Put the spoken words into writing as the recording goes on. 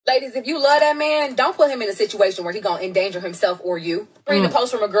Ladies, if you love that man, don't put him in a situation where he gonna endanger himself or you. Reading a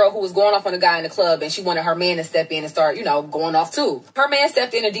post from a girl who was going off on a guy in the club and she wanted her man to step in and start, going off too. Her man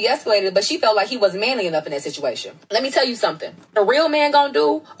stepped in and de-escalated, but she felt like he wasn't manly enough in that situation. Let me tell you something. A real man gonna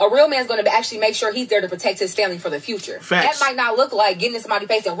do, a real man's gonna actually make sure he's there to protect his family for the future. Facts. That might not look like getting in somebody's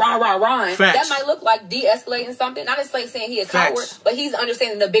face and rah. That might look like de-escalating something. Not just like saying he a coward, but he's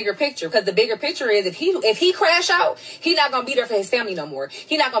understanding the bigger picture. Because the bigger picture is if he crash out, he not gonna be there for his family no more.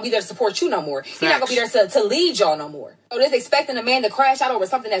 He not gonna be there to support you no more. He not gonna be there to lead y'all no more. So this expecting a man to crash out over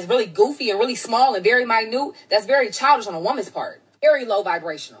something that's really goofy and really small and very minute, that's very childish on a woman's part. Very low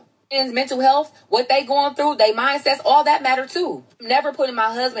vibrational. And mental health, what they going through, they mindsets, all that matter too. I'm never putting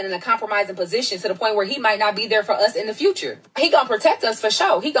my husband in a compromising position to the point where he might not be there for us in the future. He gonna protect us for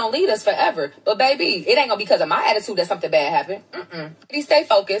sure. He gonna lead us forever. But baby, it ain't gonna be because of my attitude that something bad happened. Please stay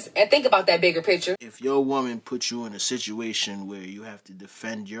focused and think about that bigger picture. If your woman puts you in a situation where you have to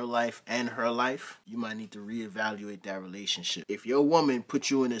defend your life and her life, you might need to reevaluate that relationship. If your woman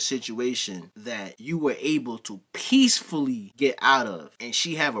puts you in a situation that you were able to peacefully get out of and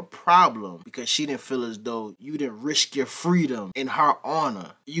she have a problem because she didn't feel as though you didn't risk your freedom in her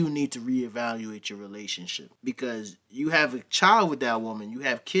honor, you need to reevaluate your relationship because you have a child with that woman, you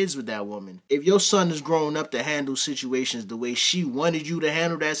have kids with that woman. If your son is growing up to handle situations the way she wanted you to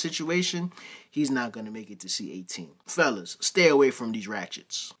handle that situation, he's not going to make it to see 18. Fellas, stay away from these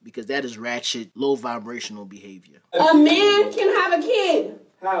ratchets because that is ratchet, low vibrational behavior. A man can have a kid.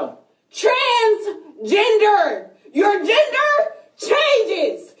 How? Transgender. Your gender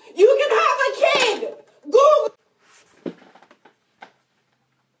changes. You can have a kid. Google.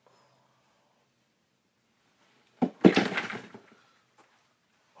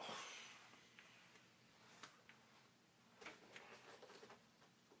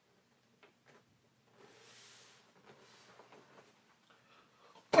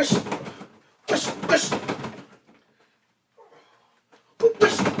 Push.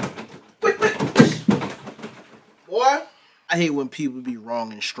 Boy, I hate when people be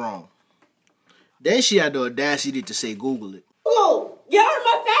wrong and strong. Then she had the audacity to say Google it. Ooh, get out of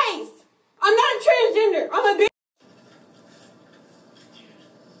my face. I'm not transgender. I'm a bitch.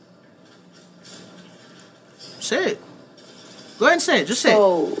 Say it. Go ahead and say it. Just say it.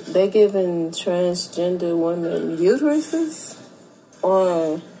 So they giving transgender women uteruses?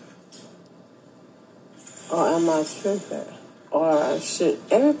 Or am I tripping? Or should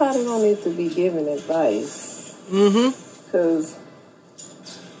everybody don't need to be giving advice? Because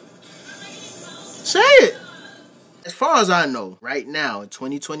say it. As far as I know, right now in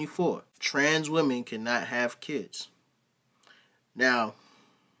 2024, trans women cannot have kids. Now,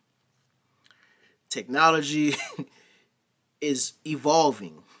 technology is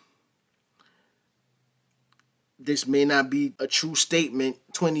evolving. This may not be a true statement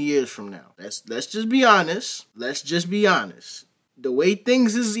 20 years from now. Let's just be honest. Let's just be honest. The way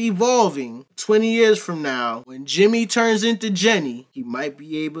things is evolving, 20 years from now, when Jimmy turns into Jenny, he might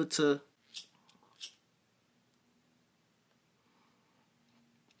be able to...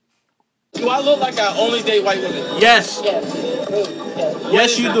 Do I look like I only date white women? Yes. yes.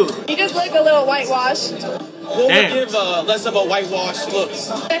 Yes, you do. You just look a little whitewashed. What would give less of a whitewash looks?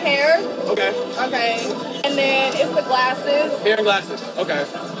 The hair. Okay. Okay. And then it's the glasses. Hair and glasses. Okay.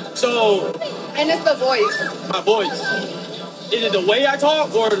 So. And it's the voice. My voice. Is it the way I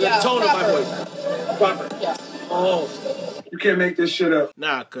talk or the tone of my voice? Proper. Yeah. Oh. You can't make this shit up.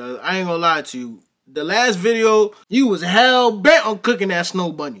 Nah, cuz I ain't gonna lie to you. The last video, you was hell bent on cooking that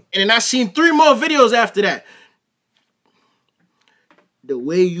snow bunny. And then I seen 3 more videos after that. The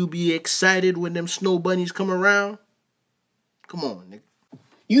way you be excited when them snow bunnies come around. Come on, nigga.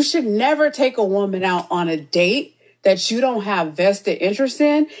 You should never take a woman out on a date that you don't have vested interest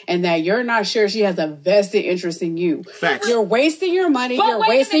in and that you're not sure she has a vested interest in you. Facts. You're wasting your money. You're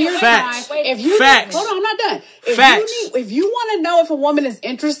wasting your Facts. time. If you Facts. Hold on, I'm not done. Facts. If you want to know if a woman is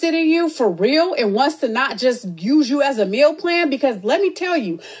interested in you for real and wants to not just use you as a meal plan, because let me tell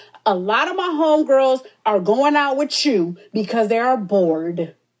you, a lot of my homegirls are going out with you because they are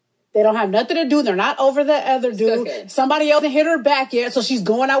bored. They don't have nothing to do. They're not over the other dude. Okay. Somebody else didn't hit her back yet, so she's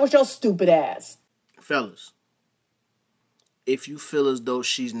going out with your stupid ass. Fellas, if you feel as though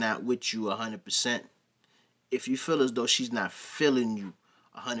she's not with you 100%, if you feel as though she's not feeling you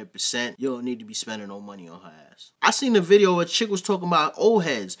 100%, you don't need to be spending no money on her ass. I seen a video where a chick was talking about old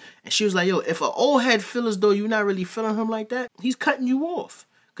heads, and she was like, yo, if an old head feel as though you're not really feeling him like that, he's cutting you off.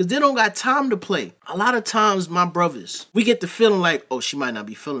 Because they don't got time to play. A lot of times, my brothers, we get the feeling like, oh, she might not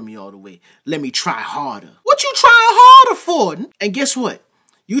be feeling me all the way. Let me try harder. What you trying harder for? And guess what?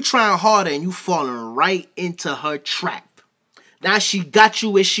 You trying harder and you falling right into her trap. Now she got you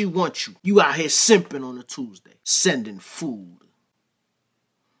where she wants you. You out here simping on a Tuesday, sending food.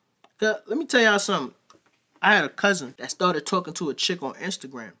 Let me tell y'all something. I had a cousin that started talking to a chick on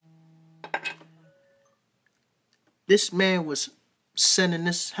Instagram. This man was sending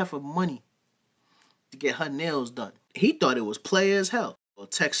this heifer money to get her nails done. He thought it was play as hell. Or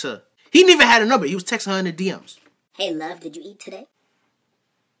text her. He didn't even have a number. He was texting her in the DMs. Hey, love, did you eat today?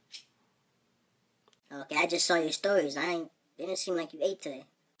 Okay, I just saw your stories. It didn't seem like you ate today.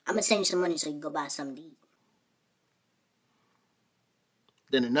 I'm gonna send you some money so you can go buy something to eat.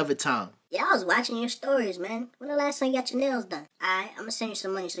 Then another time. Yeah, I was watching your stories, man. When the last time you got your nails done? Alright, I'm gonna send you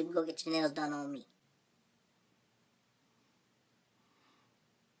some money so you can go get your nails done on me.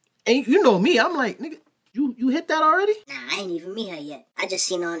 And you know me, I'm like, nigga, you hit that already? Nah, I ain't even meet her yet. I just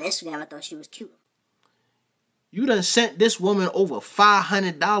seen her on Instagram. I thought she was cute. You done sent this woman over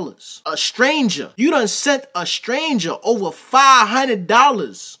 $500. A stranger. You done sent a stranger over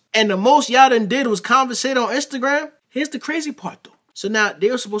 $500. And the most y'all done did was conversate on Instagram? Here's the crazy part, though. So now, they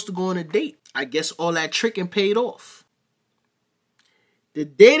were supposed to go on a date. I guess all that tricking paid off. The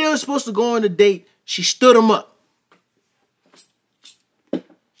day they were supposed to go on a date, she stood him up.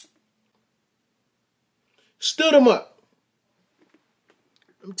 Stood him up.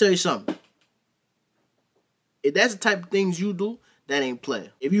 Let me tell you something. If that's the type of things you do, that ain't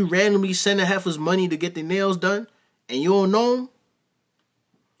play. If you randomly send a heifers money to get their nails done and you don't know them,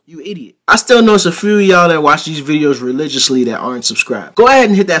 you idiot. I still know it's a few of y'all that watch these videos religiously that aren't subscribed. Go ahead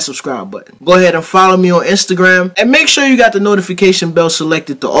and hit that subscribe button. Go ahead and follow me on Instagram. And make sure you got the notification bell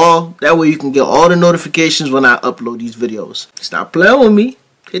selected to all. That way you can get all the notifications when I upload these videos. Stop playing with me.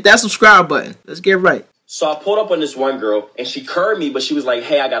 Hit that subscribe button. Let's get right. So I pulled up on this one girl, and she curved me, but she was like,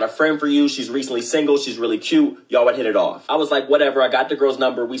 hey, I got a friend for you. She's recently single. She's really cute. Y'all would hit it off. I was like, whatever. I got the girl's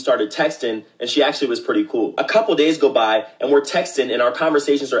number. We started texting, and she actually was pretty cool. A couple days go by, and we're texting, and our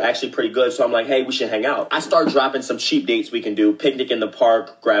conversations are actually pretty good. So I'm like, hey, we should hang out. I start dropping some cheap dates we can do. Picnic in the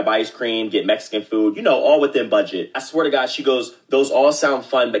park, grab ice cream, get Mexican food. You know, all within budget. I swear to God, she goes, those all sound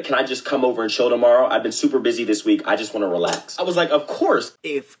fun, but can I just come over and chill tomorrow? I've been super busy this week. I just want to relax. I was like, of course.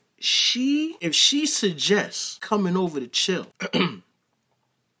 If she suggests coming over to chill,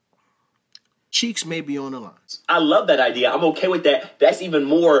 Cheeks may be on the lines. I love that idea. I'm okay with that. That's even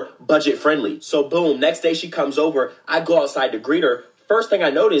more budget friendly. So boom, next day she comes over. I go outside to greet her. First thing I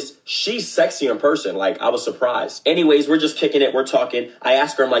noticed, she's sexy in person. Like, I was surprised. Anyways, we're just kicking it. We're talking. I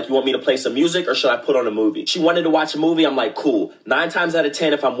asked her, I'm like, you want me to play some music or should I put on a movie? She wanted to watch a movie. I'm like, cool. 9 times out of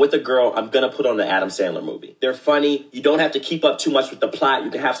 10, if I'm with a girl, I'm going to put on the Adam Sandler movie. They're funny. You don't have to keep up too much with the plot. You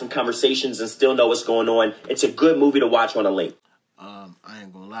can have some conversations and still know what's going on. It's a good movie to watch on a link. I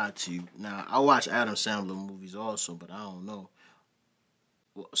ain't gonna lie to you. Now, I watch Adam Sandler movies also, but I don't know.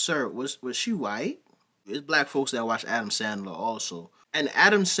 Well, sir, was she white? There's black folks that watch Adam Sandler also. An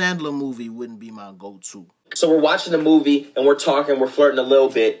Adam Sandler movie wouldn't be my go-to. So we're watching the movie and we're talking, we're flirting a little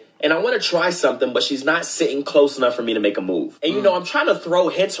bit. And I want to try something, but she's not sitting close enough for me to make a move. And, you know, I'm trying to throw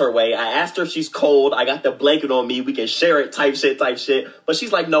hints her way. I asked her if she's cold. I got the blanket on me. We can share it type shit. But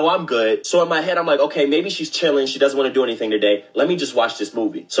she's like, no, I'm good. So in my head, I'm like, okay, maybe she's chilling. She doesn't want to do anything today. Let me just watch this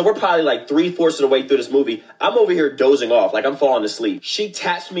movie. So we're probably like 3/4 of the way through this movie. I'm over here dozing off, like I'm falling asleep. She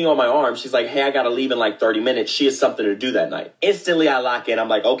taps me on my arm. She's like, hey, I got to leave in like 30 minutes. She has something to do that night. Instantly, I lock in. I'm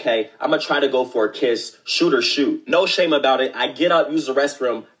like, okay, I'm going to try to go for a kiss. Shoot or shoot. No shame about it. I get up, use the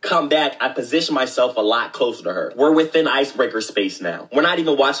restroom, come back. I position myself a lot closer to her. We're within icebreaker space now. We're not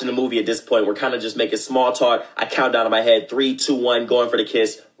even watching the movie at this point. We're kind of just making small talk. I count down in my head, 3, 2, 1, going for the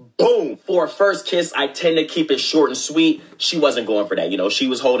kiss. Boom! For a first kiss, I tend to keep it short and sweet. She wasn't going for that. You know, she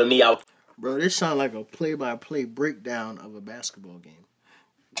was holding me out. Bro, this sounds like a play-by-play breakdown of a basketball game.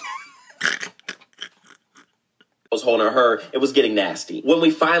 Was holding her. It was getting nasty. When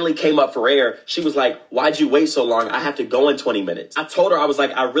we finally came up for air, she was like, why'd you wait so long? I have to go in 20 minutes. I told her, I was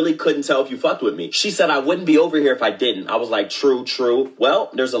like, I really couldn't tell if you fucked with me. She said I wouldn't be over here if I didn't. I was like, true. Well,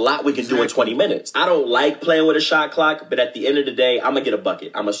 there's a lot we can do in 20 minutes. I don't like playing with a shot clock, but at the end of the day, I'm gonna get a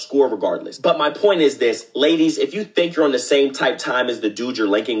bucket. I'm gonna score regardless. But my point is this, ladies, if you think you're on the same type time as the dude you're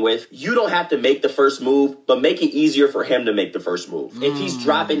linking with, you don't have to make the first move, but make it easier for him to make the first move. If he's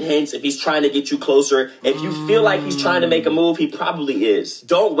dropping hints, if he's trying to get you closer, if you feel like he's trying to make a move, he probably is.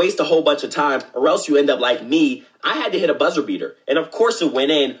 Don't waste a whole bunch of time or else you end up like me. I had to hit a buzzer beater. And of course it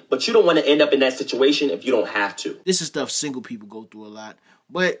went in, but you don't want to end up in that situation if you don't have to. This is stuff single people go through a lot.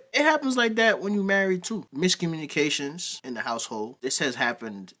 But it happens like that when you're married too. Miscommunications in the household. This has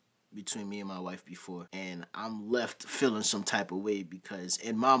happened between me and my wife before, and I'm left feeling some type of way because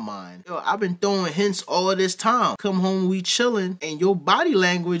in my mind, yo, I've been throwing hints all of this time. Come home, we chilling, and your body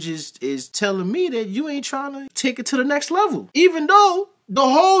language is telling me that you ain't trying to take it to the next level. Even though the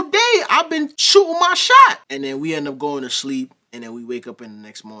whole day I've been shooting my shot. And then we end up going to sleep, and then we wake up in the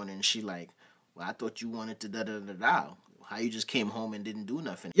next morning, and she like, well, I thought you wanted to da-da-da-da. How you just came home and didn't do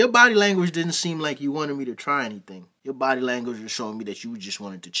nothing. Your body language didn't seem like you wanted me to try anything. Your body language was showing me that you just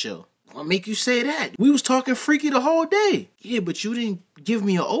wanted to chill. What make you say that? We was talking freaky the whole day. Yeah, but you didn't give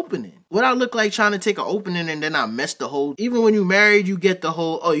me an opening. What I look like trying to take an opening and then I messed the whole... Even when you married, you get the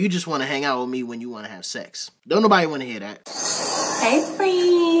whole, oh, you just want to hang out with me when you want to have sex. Don't nobody want to hear that. Hey,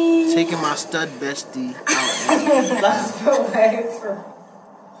 friend. Taking my stud bestie out. Lost for words.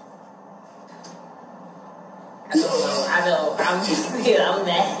 I know, I'm just, I'm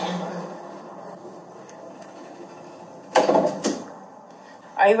mad.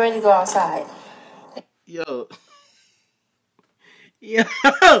 Are you ready to go outside? Yo. Yo.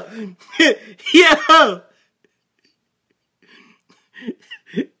 Yo.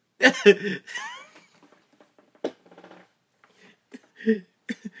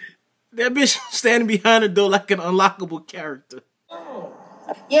 That bitch standing behind the door like an unlockable character.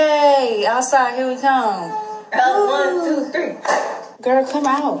 Yay, outside, here we come. 1, 2, 3. Girl, come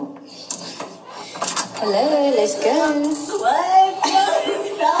out. Hello, let's go. What?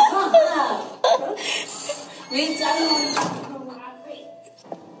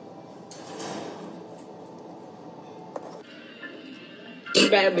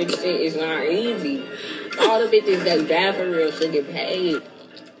 Bad bitch shit is not easy. All the bitches that's bad for real should get paid.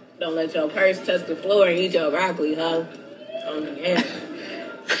 Don't let your purse touch the floor and eat your broccoli, huh? Oh, yeah.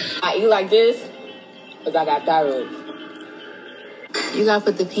 I eat like this because I got thyroid. You gotta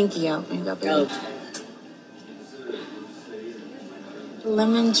put the pinky out. You gotta put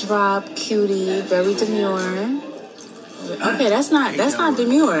lemon drop, cutie, very demure. Okay, that's not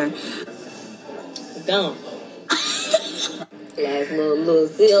demure. Dumb. Last little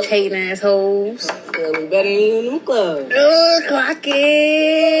silk. Hating assholes. Still be better than you in them clubs. Clock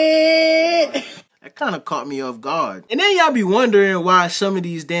it. That kind of caught me off guard. And then y'all be wondering why some of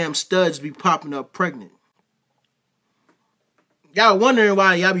these damn studs be popping up pregnant. Y'all wondering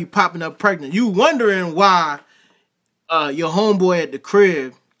why y'all be popping up pregnant. You wondering why your homeboy at the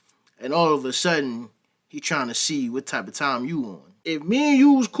crib and all of a sudden he trying to see what type of time you on. If me and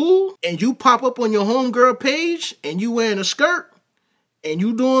you was cool and you pop up on your homegirl page and you wearing a skirt and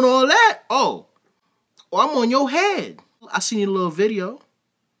you doing all that, oh, I'm on your head. I seen your little video.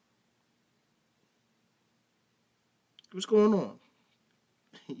 What's going on?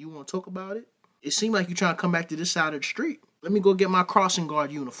 You want to talk about it? It seemed like you trying to come back to this side of the street. Let me go get my crossing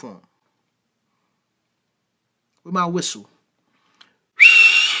guard uniform. With my whistle.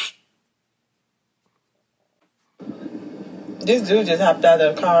 This dude just hopped out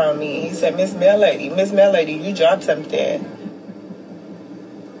of the car on me. He said, Miss Lady, you dropped something.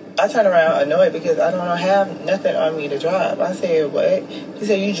 I turned around annoyed because I don't have nothing on me to drop. I said, what? He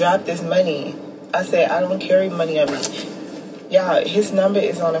said, you dropped this money. I said, I don't carry money on me. Y'all, his number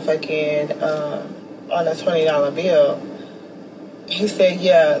is on a fucking, on a $20 bill. He said,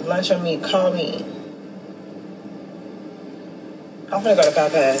 yeah, lunch on me, call me. I'm gonna go to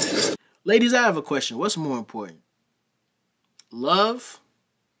Pass. Ladies, I have a question. What's more important? Love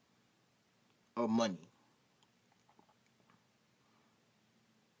or money?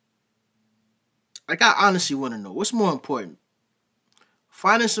 Like, I honestly want to know, what's more important?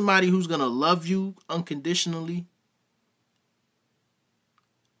 Finding somebody who's going to love you unconditionally,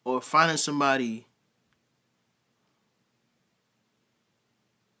 or finding somebody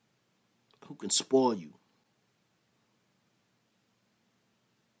who can spoil you?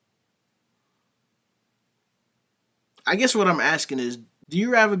 I guess what I'm asking is, do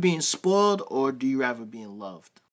you rather being spoiled or do you rather being loved?